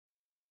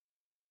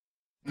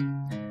Give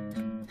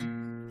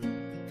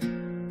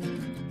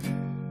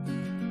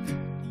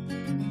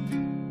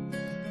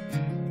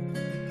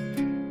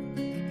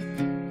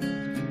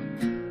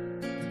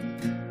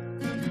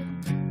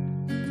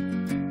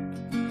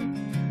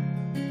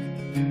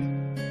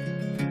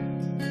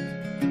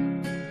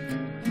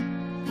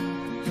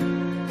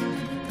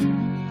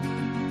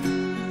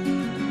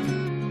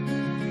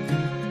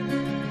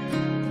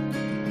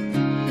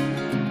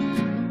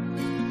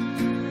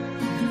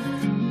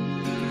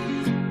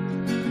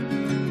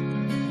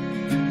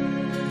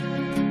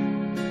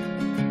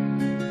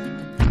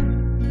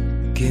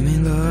me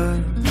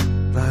love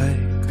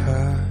like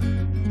her.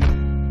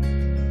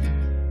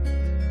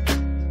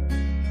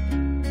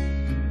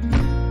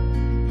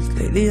 'Cause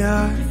lately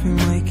I've been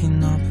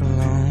waking up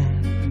alone.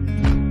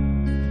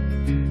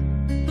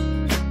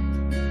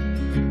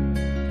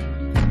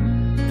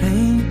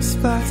 Paint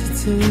splattered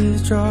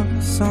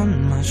teardrops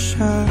on my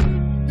shirt.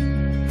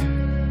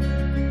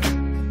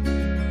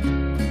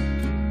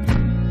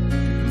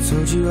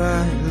 Told you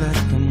I'd let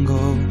them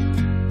go,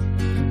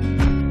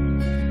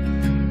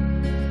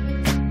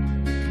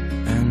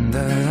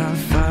 that I'll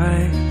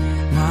fight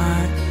my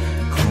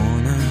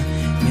corner.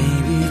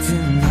 Maybe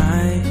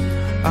tonight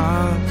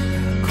I'll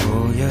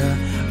call you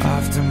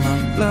after my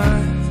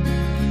blood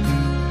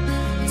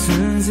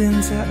turns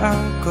into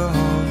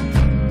alcohol.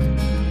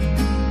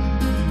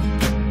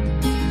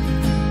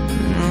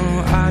 No,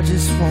 I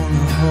just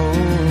wanna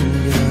hold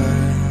you.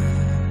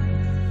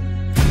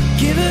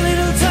 Give a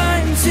little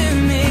time to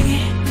me,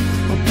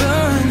 we'll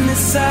burn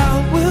this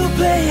out. We'll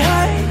play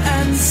hide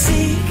and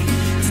seek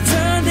to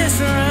turn this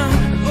around.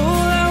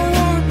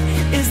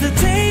 The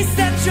taste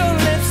that your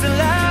lips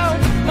allow.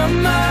 My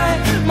mind,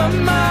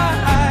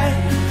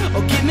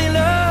 oh give me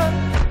love.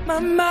 My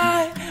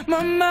mind,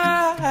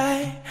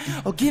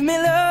 oh give me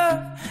love.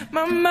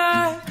 My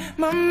mind,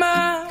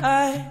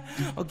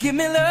 oh give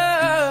me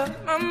love.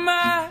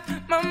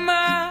 My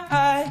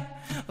mind,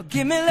 oh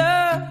give me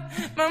love.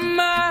 My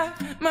mind,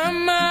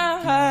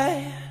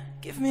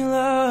 give me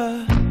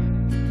love.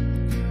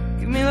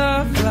 Give me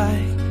love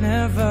like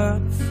never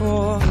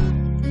before.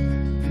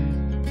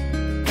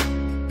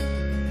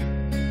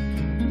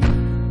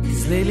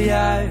 Lately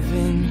I've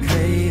been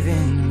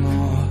craving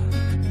more.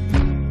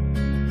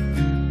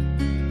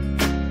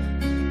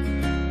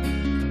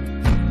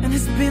 And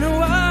it's been a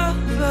while,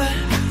 but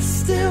I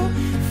still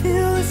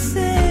feel the same.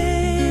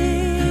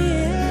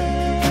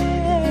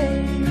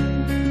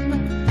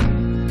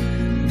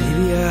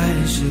 Maybe I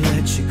should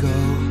let you go.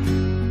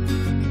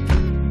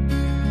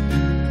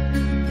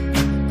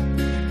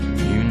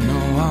 You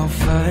know I'll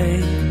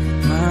fight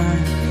my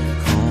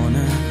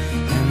corner,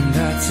 and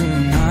that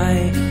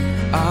tonight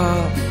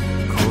I'll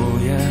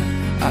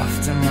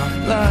after my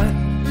blood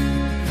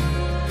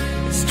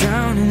is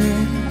drowning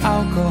in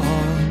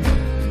alcohol.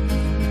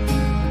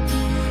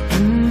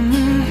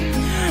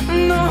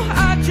 No,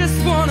 I just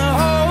wanna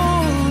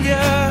hold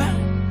you.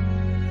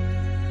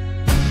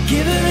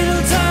 Give a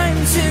little time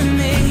to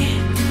me,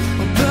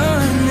 we'll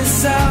burn this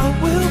out.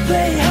 We'll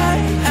play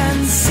hide and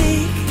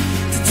seek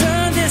to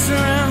turn this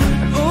around.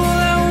 All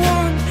I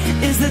want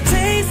is the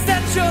taste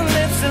that your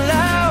lips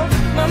allow.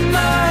 My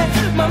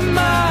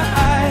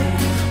mind,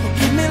 oh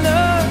give me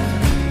love.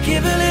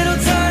 Give a little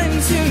time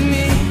to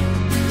me,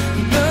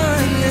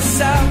 burn this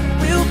out.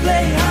 We'll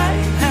play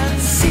hide and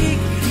seek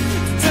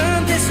to turn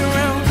this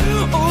around.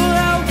 All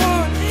I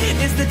want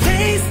is the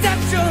taste that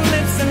your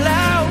lips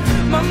allow.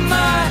 My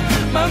mind,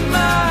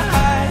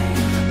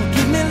 oh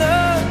give me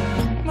love.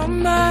 My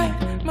mind,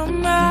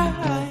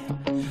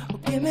 oh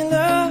give me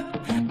love.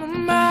 My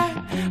mind,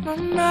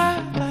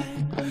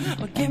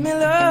 oh give me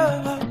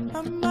love.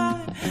 My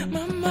mind,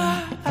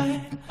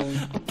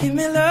 oh give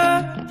me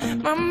love.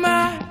 My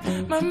mind,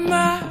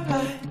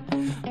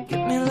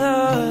 give me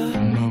love.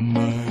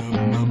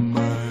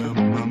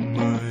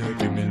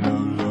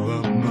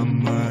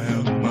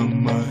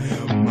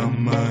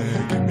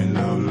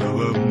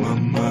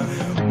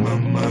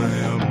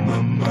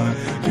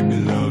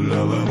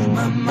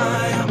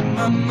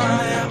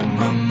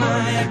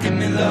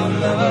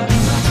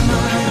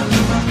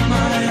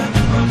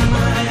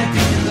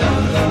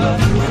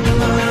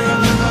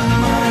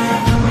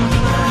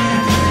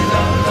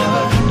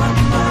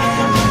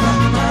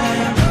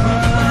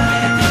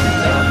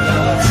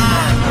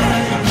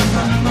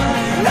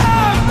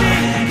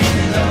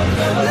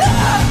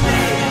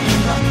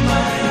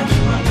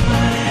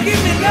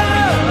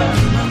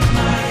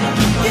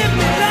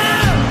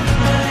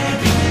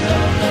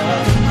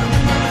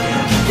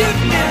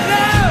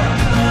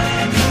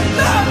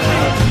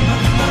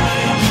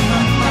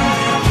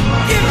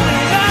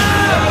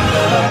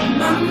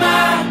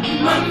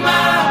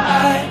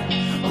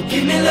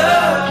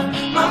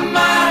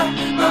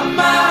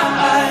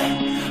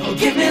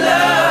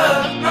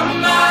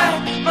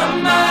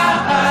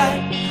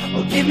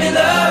 Give me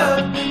love.